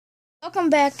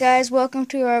Welcome back, guys. Welcome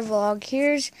to our vlog.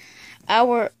 Here's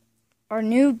our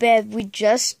new bed we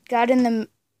just got in the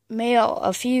mail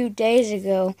a few days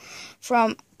ago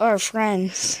from our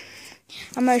friends.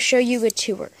 I'm going to show you a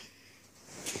tour.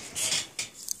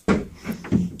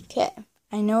 Okay,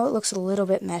 I know it looks a little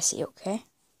bit messy, okay?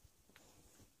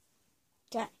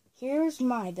 Okay, here's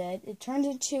my bed. It turns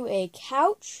into a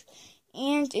couch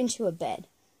and into a bed.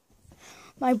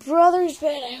 My brother's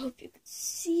bed, I hope you can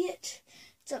see it.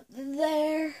 It's up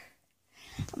there.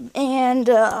 And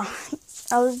I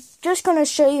was just going to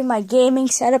show you my gaming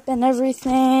setup and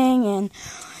everything and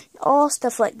all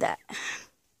stuff like that.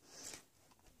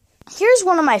 Here's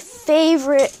one of my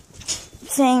favorite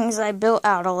things I built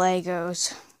out of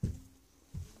Legos.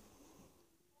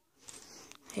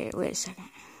 Here, wait a second.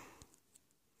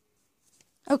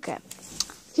 Okay,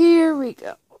 here we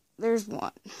go. There's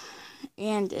one.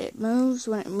 And it moves.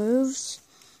 When it moves,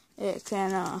 it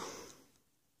can,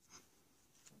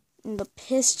 the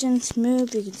pistons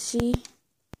move, you can see.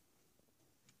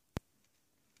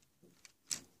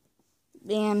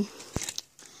 And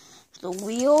the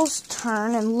wheels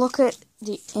turn, and look at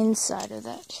the inside of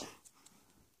that.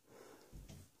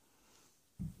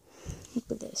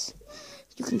 Look at this.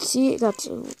 You can see it got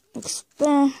the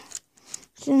expansion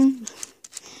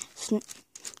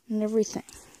and everything.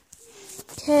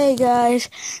 Okay, guys,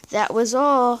 that was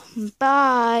all.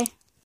 Bye.